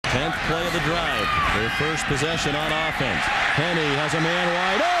10th play of the drive. Their first possession on offense. Penny has a man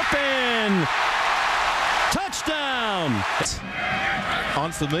wide open. Touchdown!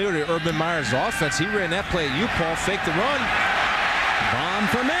 Unfamiliar to Urban Meyer's offense. He ran that play at U-Paul, faked the run. Bomb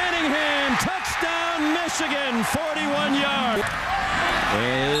for Manningham. Touchdown, Michigan. 41 yards.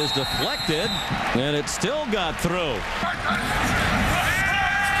 It is deflected, and it still got through.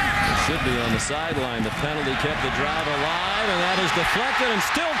 It should be on the sideline. The penalty kept the drive alive, and that is deflected and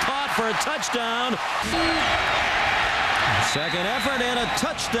still caught for a touchdown. Second effort and a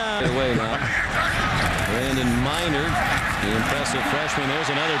touchdown. Away now. Brandon Minor, the impressive freshman. There's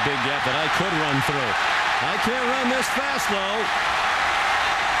another big gap that I could run through. I can't run this fast, though.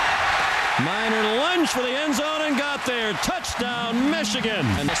 Minor lunged for the end zone and got there. Touchdown, Michigan.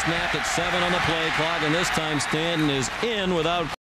 And snapped at 7 on the play clock, and this time Stanton is in without